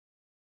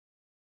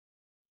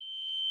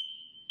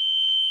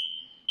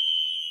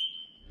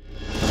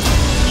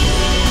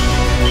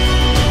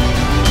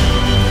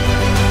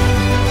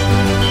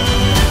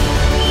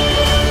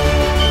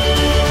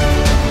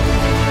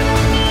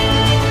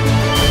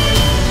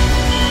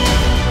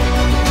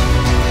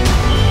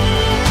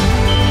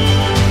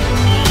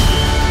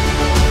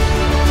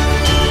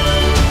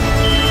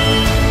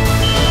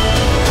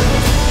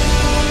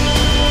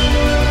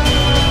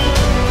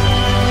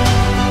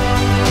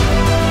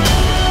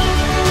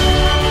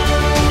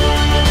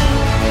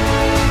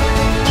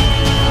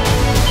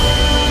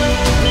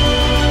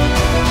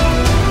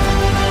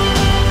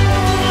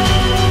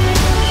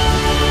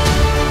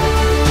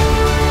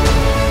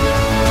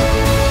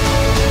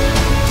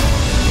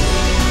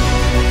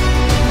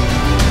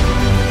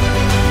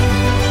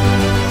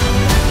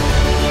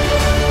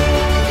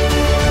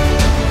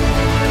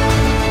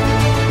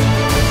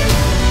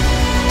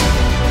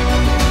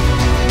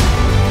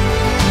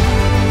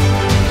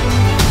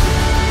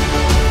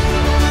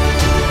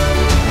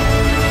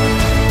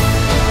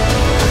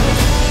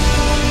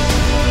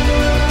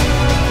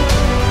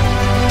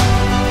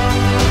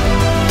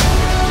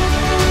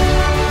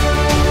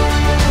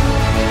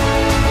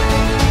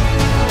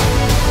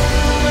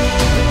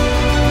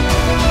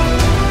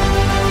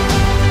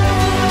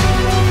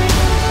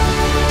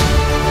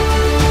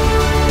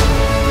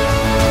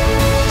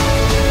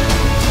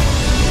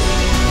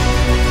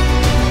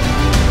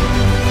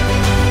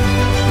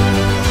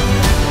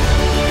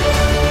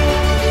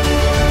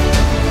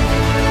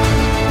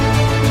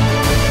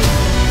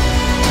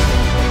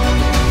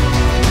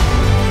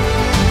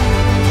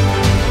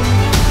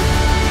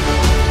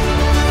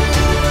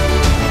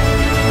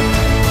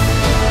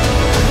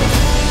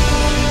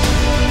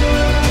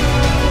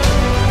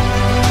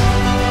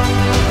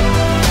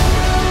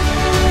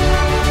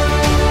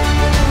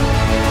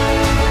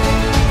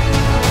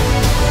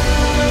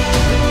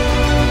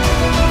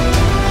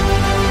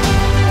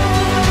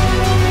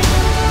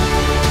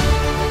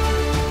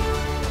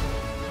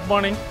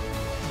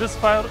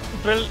fire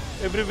drill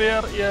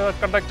everywhere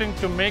conducting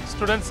to make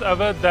students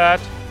aware that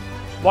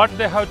what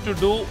they have to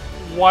do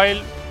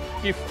while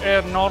if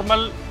a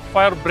normal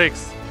fire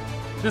breaks.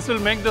 This will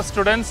make the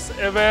students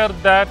aware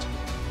that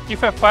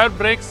if a fire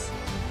breaks,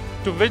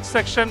 to which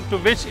section, to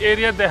which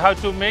area they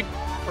have to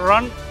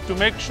run to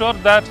make sure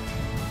that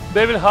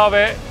they will have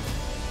a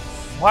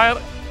fire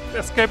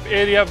escape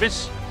area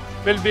which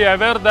will be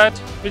aware that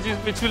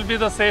which will be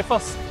the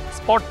safest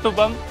spot to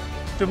them,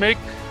 to make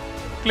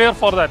clear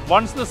for that.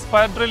 Once this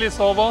fire drill is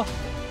over,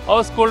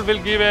 our school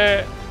will give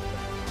a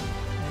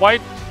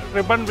white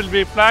ribbon will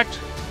be flagged,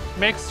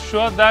 makes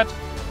sure that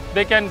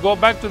they can go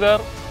back to their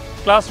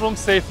classroom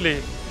safely.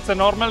 It's a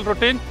normal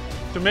routine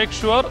to make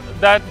sure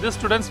that the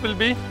students will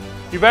be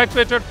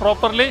evacuated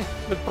properly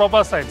with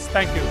proper signs.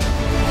 Thank you.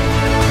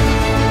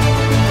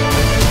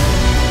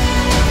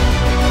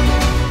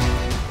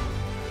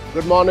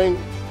 Good morning.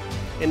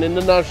 In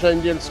International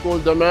Indian School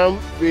Dammam,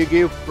 we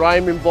give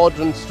prime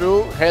importance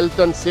to health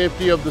and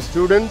safety of the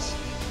students.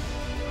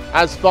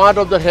 As part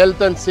of the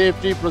health and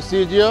safety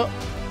procedure,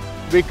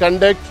 we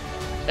conduct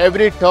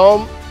every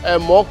term a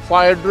mock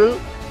fire drill,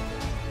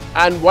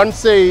 and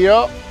once a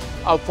year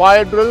a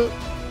fire drill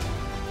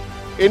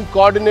in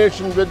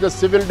coordination with the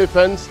Civil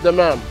Defence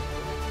Dammam.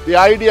 The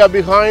idea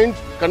behind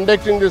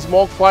conducting this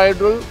mock fire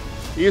drill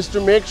is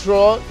to make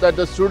sure that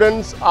the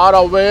students are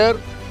aware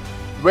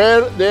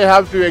where they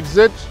have to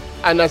exit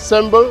and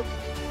assemble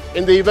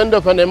in the event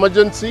of an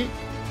emergency,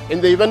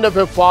 in the event of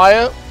a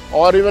fire,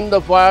 or even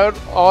the fire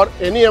or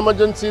any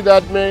emergency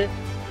that may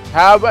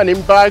have an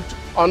impact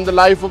on the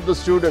life of the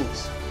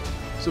students.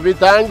 So we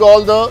thank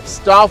all the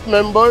staff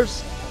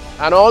members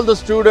and all the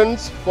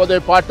students for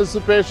their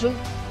participation,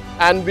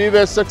 and we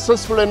were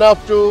successful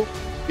enough to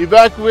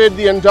evacuate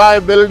the entire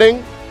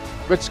building,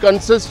 which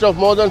consists of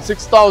more than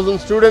 6,000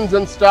 students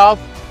and staff,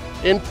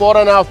 in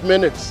 4.5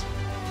 minutes.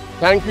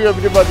 Thank you,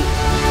 everybody.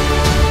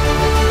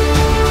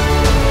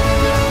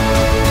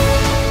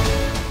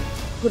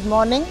 Good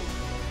morning.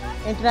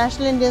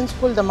 International Indian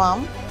School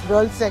Dammam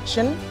Girls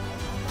section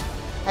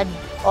had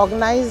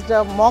organized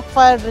a mock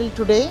fire drill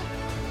today,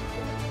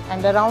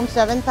 and around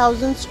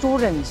 7,000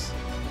 students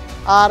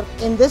are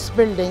in this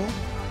building.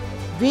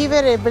 We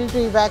were able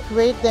to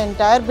evacuate the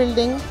entire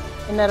building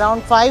in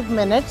around 5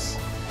 minutes.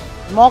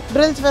 Mock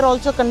drills were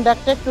also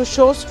conducted to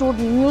show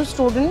new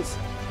students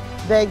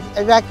the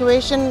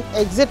evacuation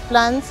exit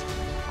plans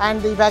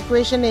and the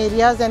evacuation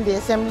areas and the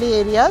assembly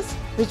areas,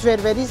 which were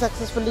very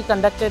successfully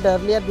conducted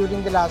earlier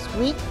during the last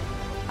week.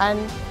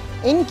 And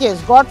in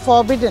case, God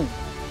forbidden,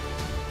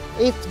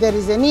 if there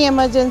is any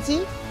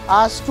emergency,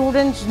 our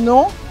students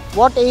know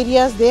what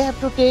areas they have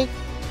to take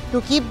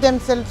to keep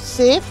themselves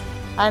safe,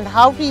 and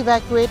how to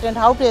evacuate and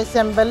how to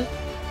assemble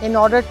in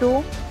order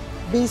to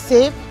be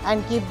safe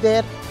and keep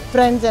their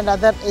friends and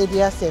other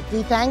areas safe.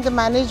 We thank the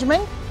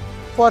management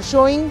for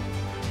showing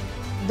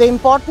the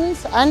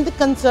importance and the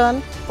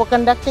concern for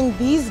conducting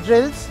these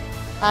drills,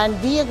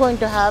 and we are going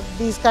to have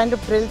these kind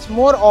of drills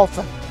more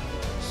often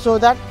so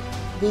that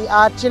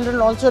our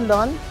children also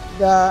learn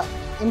the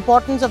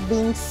importance of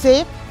being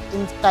safe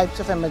in types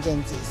of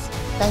emergencies.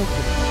 Thank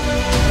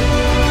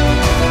you.